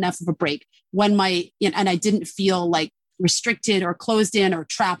 I had enough of a break and I didn't feel like restricted or closed in or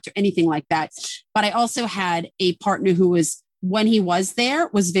trapped or anything like that. But I also had a partner who was, when he was there,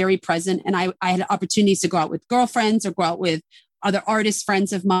 was very present. And I had opportunities to go out with girlfriends or go out with other artist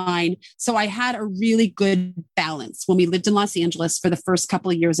friends of mine. So I had a really good balance when we lived in Los Angeles for the first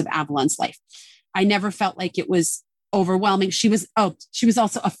couple of years of Avalon's life. I never felt like it was overwhelming. She was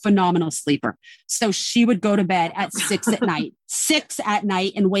also a phenomenal sleeper. So she would go to bed at 6 at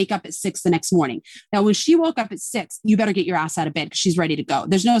night and wake up at 6 the next morning. Now, when she woke up at 6, you better get your ass out of bed because she's ready to go.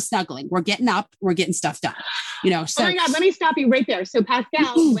 There's no snuggling. We're getting up. We're getting stuff done. So, oh my God, let me stop you right there. So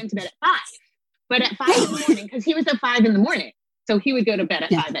Pascal went to bed at 5, but at 5 in the morning, because he was at 5 in the morning. So he would go to bed at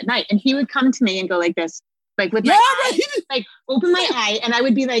 5 at night, and he would come to me and go like this, like with my eye, like open my eye. And I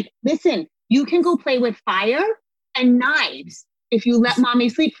would be like, listen, you can go play with fire and knives if you let mommy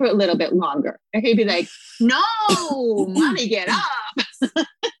sleep for a little bit longer. And he'd be like, no, mommy, get up.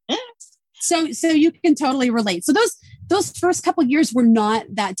 So you can totally relate. So those first couple of years were not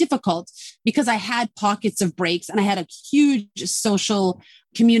that difficult because I had pockets of breaks and I had a huge social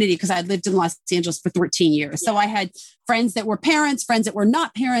community because I had lived in Los Angeles for 13 years. So I had friends that were parents, friends that were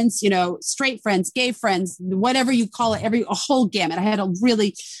not parents, straight friends, gay friends, whatever you call it, a whole gamut. I had a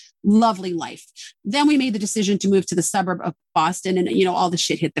really lovely life. Then we made the decision to move to the suburb of Boston, and all the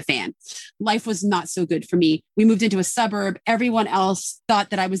shit hit the fan. Life was not so good for me. We moved into a suburb. Everyone else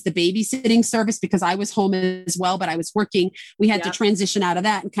thought that I was the babysitting service because I was home as well, but I was working. We had to transition out of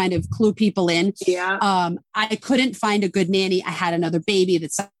that and kind of clue people in. Yeah. I couldn't find a good nanny. I had another baby. The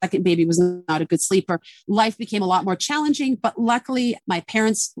second baby was not a good sleeper. Life became a lot more challenging, but luckily my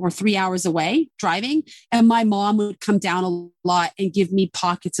parents were 3 hours away driving, and my mom would come down a lot and give me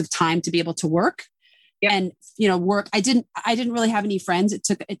pockets of time to be able to work. and, work. I didn't really have any friends. It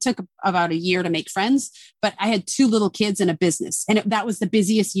took about a year to make friends, but I had 2 little kids and a business, and that was the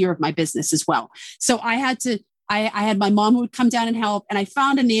busiest year of my business as well. So I had my mom who would come down and help, and I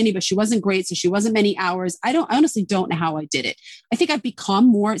found a nanny, but she wasn't great. So she wasn't many hours. I honestly don't know how I did it. I think I've become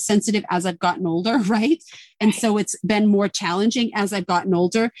more sensitive as I've gotten older. Right. And so it's been more challenging as I've gotten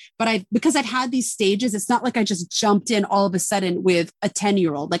older, but because I've had these stages, it's not like I just jumped in all of a sudden with a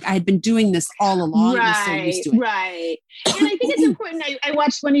 10-year-old. Like I had been doing this all along. Right. So used to it. Right. And I think it's important. I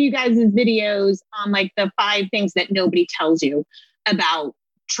watched one of you guys' videos on like the 5 things that nobody tells you about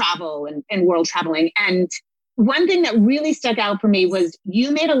travel and world traveling. And one thing that really stuck out for me was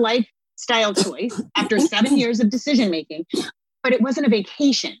you made a lifestyle choice after 7 years of decision making, but it wasn't a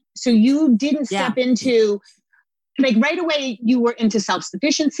vacation. So you didn't step into, like right away, you were into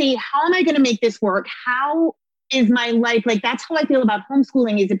self-sufficiency. How am I going to make this work? How is my life? Like, that's how I feel about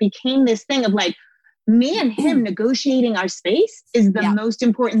homeschooling, is it became this thing of like, me and him negotiating our space is the most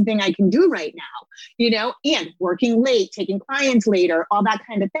important thing I can do right now, and working late, taking clients later, all that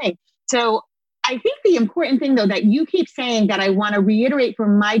kind of thing. So I think the important thing, though, that you keep saying that I want to reiterate for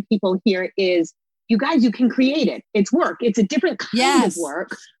my people here is, you guys, you can create it. It's work. It's a different kind of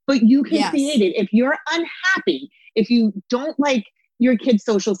work, but you can create it. If you're unhappy, if you don't like your kid's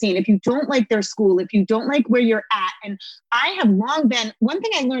social scene, if you don't like their school, if you don't like where you're at. And I have long been, one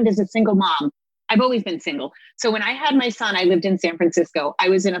thing I learned as a single mom, I've always been single. So when I had my son, I lived in San Francisco. I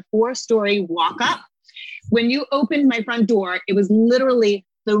was in a 4-story walk up. When you opened my front door, it was literally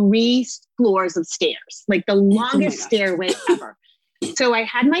 3 floors of stairs, like the longest stairway ever. So I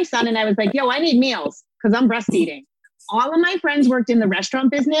had my son and I was like, yo, I need meals because I'm breastfeeding. All of my friends worked in the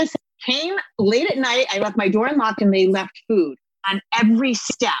restaurant business, came late at night. I left my door unlocked and they left food on every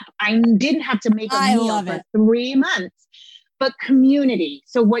step. I didn't have to make a meal for 3 months. But community.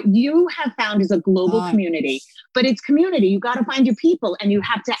 So what you have found is a global community, but it's community. You got to find your people and you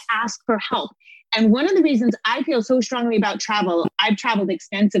have to ask for help. And one of the reasons I feel so strongly about travel, I've traveled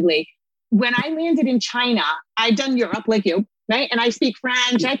extensively. When I landed in China, I'd done Europe like you, right? And I speak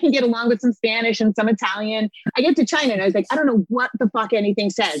French. I can get along with some Spanish and some Italian. I get to China and I was like, I don't know what the fuck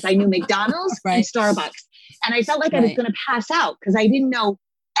anything says. I knew McDonald's and Starbucks. And I felt like I was going to pass out because I didn't know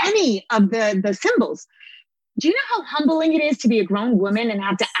any of the symbols. Do you know how humbling it is to be a grown woman and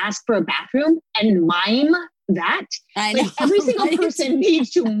have to ask for a bathroom and mime that? I know, like every single person needs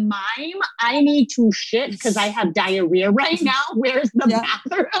to mime. I need to shit because I have diarrhea right now. Where's the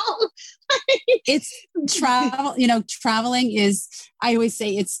bathroom? It's travel. Traveling is, I always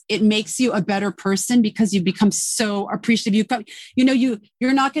say it makes you a better person because you become so appreciative.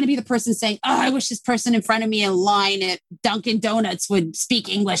 You're not going to be the person saying, oh, I wish this person in front of me in line at Dunkin' Donuts would speak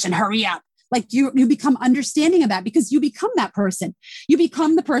English and hurry up. Like you become understanding of that because you become that person. You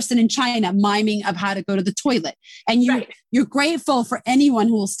become the person in China miming of how to go to the toilet. And you're grateful for anyone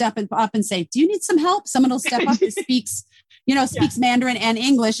who will step up and say, do you need some help? Someone will step up and speaks Mandarin and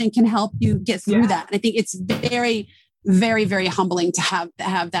English and can help you get through that. And I think it's very, very, very humbling to have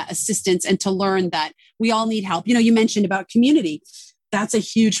that assistance and to learn that we all need help. You mentioned about community. That's a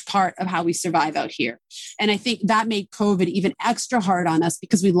huge part of how we survive out here. And I think that made COVID even extra hard on us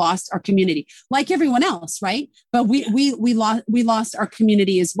because we lost our community like everyone else, right? But we lost our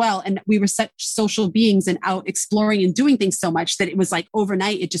community as well. And we were such social beings and out exploring and doing things so much that it was like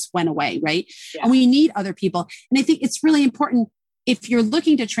overnight, it just went away, right? Yeah. And we need other people. And I think it's really important if you're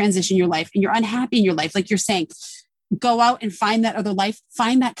looking to transition your life and you're unhappy in your life, like you're saying, go out and find that other life,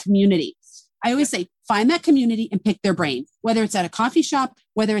 find that community. I always say, find that community and pick their brain, whether it's at a coffee shop,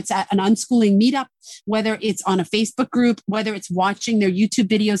 whether it's at an unschooling meetup, whether it's on a Facebook group, whether it's watching their YouTube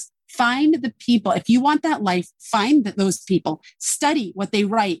videos. Find the people. If you want that life, find those people, study what they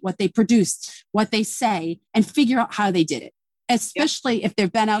write, what they produce, what they say, and figure out how they did it. Especially if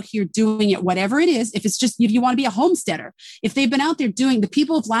they've been out here doing it, whatever it is, if you want to be a homesteader, if they've been out there doing, the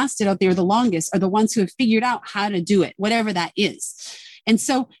people who've lasted out there the longest are the ones who have figured out how to do it, whatever that is. And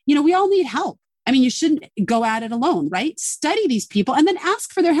so, we all need help. I mean, you shouldn't go at it alone, right? Study these people and then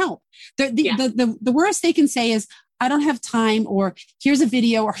ask for their help. The worst they can say is, I don't have time, or here's a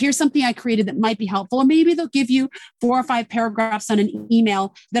video, or here's something I created that might be helpful. Or maybe they'll give you 4 or 5 paragraphs on an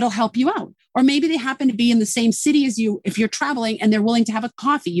email that'll help you out. Or maybe they happen to be in the same city as you if you're traveling and they're willing to have a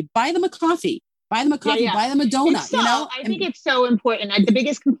coffee. You buy them a coffee. Buy them a coffee, buy them a donut, I think it's so important. The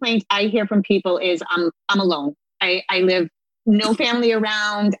biggest complaint I hear from people is I'm alone. I live no family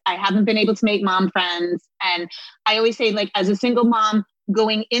around. I haven't been able to make mom friends. And I always say, like, as a single mom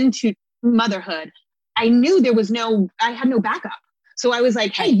going into motherhood, I knew I had no backup. So I was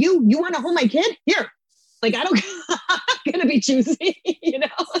like, hey, you want to hold my kid? Here. Like, I'm going to be choosy,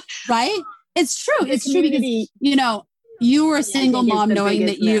 Right? It's true. The It's true because, you know, you were a single mom knowing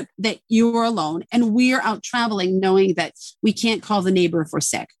that you were alone, and we're out traveling knowing that we can't call the neighbor if we're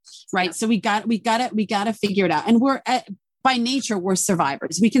sick. Right. Yeah. So we got to figure it out. And by nature, we're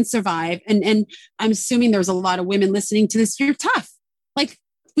survivors. We can survive. And I'm assuming there's a lot of women listening to this. You're tough. Like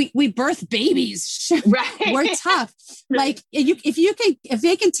we birth babies. Right. We're tough. Like if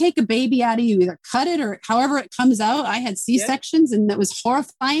they can take a baby out of you, either cut it or however it comes out. I had C-sections and that was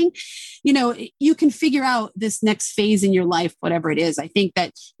horrifying. You know, you can figure out this next phase in your life, whatever it is. I think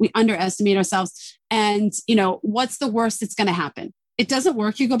that we underestimate ourselves. And, you know, what's the worst that's going to happen? It doesn't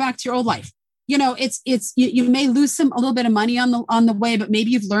work. You go back to your old life. You know, you may lose a little bit of money on the way, but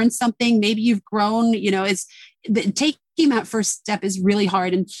maybe you've learned something. Maybe you've grown. You know, taking that first step is really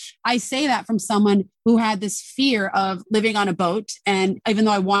hard. And I say that from someone who had this fear of living on a boat. And even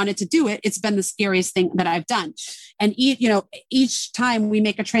though I wanted to do it, it's been the scariest thing that I've done. And each time we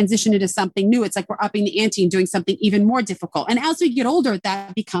make a transition into something new, it's like we're upping the ante and doing something even more difficult. And as we get older,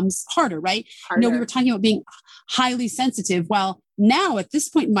 that becomes harder, right? Harder. You know, we were talking about being highly sensitive. Well, now at this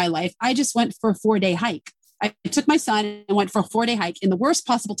point in my life, I just went for a 4-day hike. I took my son and went for a 4-day hike in the worst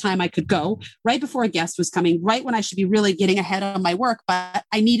possible time I could go, right before a guest was coming, right when I should be really getting ahead on my work. But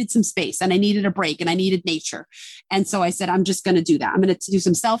I needed some space and I needed a break and I needed nature. And so I said, I'm just going to do that. I'm going to do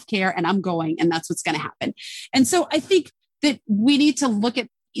some self-care and I'm going, and that's what's going to happen. And so I think that we need to look at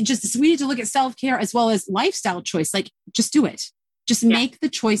self-care as well as lifestyle choice. Like, just do it. Just make the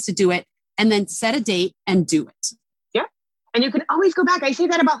choice to do it and then set a date and do it. Yeah. And you can always go back. I say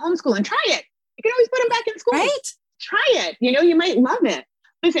that about homeschooling. Try it. You can always put them back in school. Right? Try it. You know, you might love it.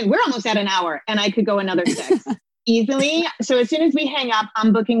 Listen, we're almost at an hour and I could go another 6 easily. So as soon as we hang up,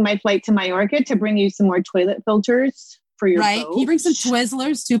 I'm booking my flight to Mallorca to bring you some more toilet filters for your boat. Can you bring some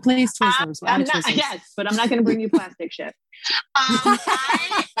Twizzlers too, please? Twizzlers. Twizzlers. Yes, but I'm not going to bring you plastic shit.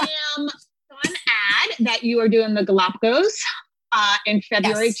 I am on ad that you are doing the Galapagos in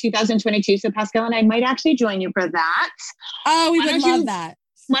February 2022. So Pascal and I might actually join you for that. Oh, we would love that.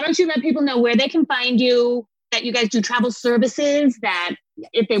 Why don't you let people know where they can find you, that you guys do travel services, that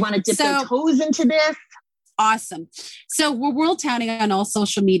if they want to dip their toes into this? Awesome. So we're world touting on all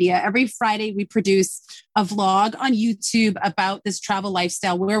social media. Every Friday, we produce a vlog on YouTube about this travel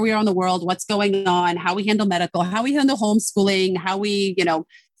lifestyle, where we are in the world, what's going on, how we handle medical, how we handle homeschooling, how we,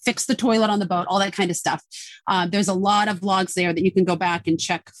 fix the toilet on the boat, all that kind of stuff. There's a lot of vlogs there that you can go back and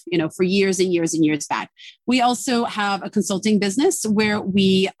check, for years and years and years back. We also have a consulting business where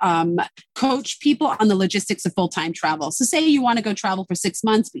we coach people on the logistics of full-time travel. So say you want to go travel for 6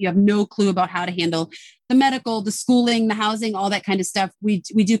 months, but you have no clue about how to handle the medical, the schooling, the housing, all that kind of stuff. We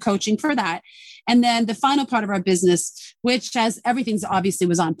do coaching for that. And then the final part of our business, which has everything's obviously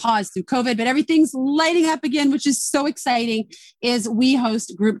was on pause through COVID, but everything's lighting up again, which is so exciting, is we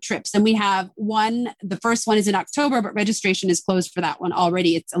host group trips. And we have the first one is in October, but registration is closed for that one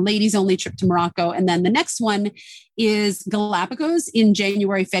already. It's a ladies only trip to Morocco. And then the next one is Galapagos in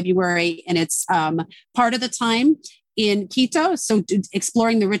January, February. And it's part of the time in Quito, so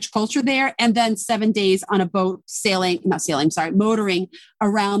exploring the rich culture there, and then 7 days on a boat motoring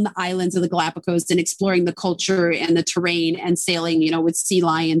around the islands of the Galapagos and exploring the culture and the terrain and sailing, with sea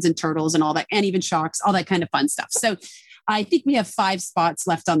lions and turtles and all that, and even sharks, all that kind of fun stuff. So I think we have 5 spots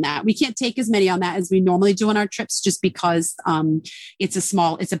left on that. We can't take as many on that as we normally do on our trips, just because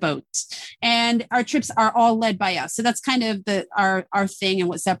it's a boat, and our trips are all led by us. So that's kind of our thing. And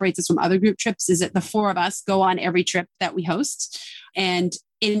what separates us from other group trips is that the 4 of us go on every trip that we host. And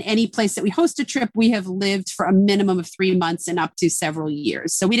in any place that we host a trip, we have lived for a minimum of 3 months and up to several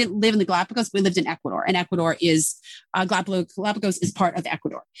years. So we didn't live in the Galapagos, we lived in Ecuador, and Galapagos is part of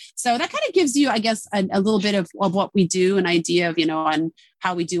Ecuador. So that kind of gives you, I guess, a little bit of what we do, an idea of, on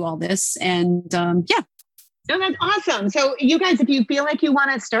how we do all this. And No, that's awesome. So you guys, if you feel like you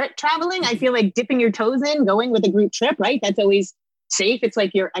want to start traveling, I feel like dipping your toes in, going with a group trip, right? That's always safe. It's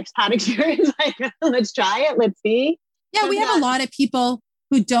like your expat experience. Like, let's try it. Let's see. Yeah, we have a lot of people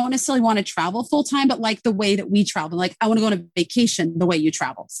who don't necessarily want to travel full time, but like the way that we travel. Like, I want to go on a vacation the way you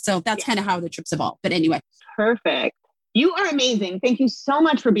travel. So that's kind of how the trips evolve. But anyway. Perfect. You are amazing. Thank you so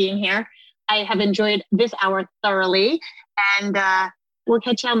much for being here. I have enjoyed this hour thoroughly, and we'll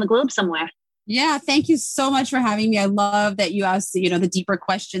catch you on the globe somewhere. Yeah, thank you so much for having me. I love that you asked, the deeper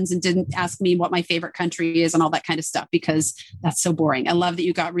questions and didn't ask me what my favorite country is and all that kind of stuff, because that's so boring. I love that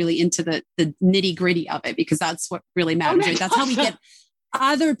you got really into the nitty gritty of it, because that's what really matters. Right? That's how we get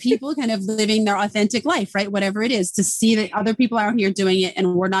other people kind of living their authentic life, right? Whatever it is, to see that other people out here doing it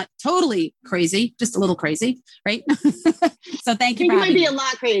and we're not totally crazy, just a little crazy, right? So thank you. I think you might be a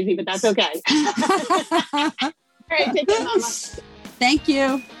lot crazy, but that's okay. All right, take care, Mama. Thank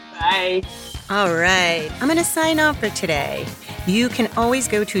you. Bye. Bye. All right, I'm going to sign off for today. You can always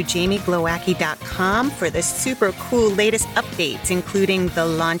go to jamieglowacki.com for the super cool latest updates, including the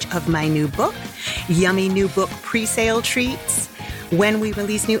launch of my new book, yummy new book pre-sale treats, when we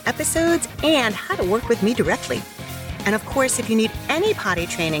release new episodes, and how to work with me directly. And of course, if you need any potty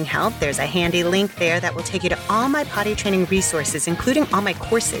training help, there's a handy link there that will take you to all my potty training resources, including all my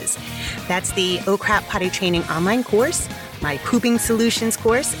courses. That's the OCRAP Potty Training online course, my Pooping Solutions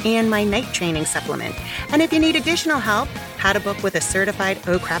course, and my night training supplement. And if you need additional help, how to book with a certified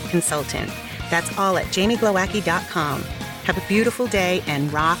OCRAP consultant. That's all at jamieglowacki.com. Have a beautiful day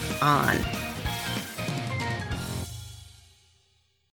and rock on.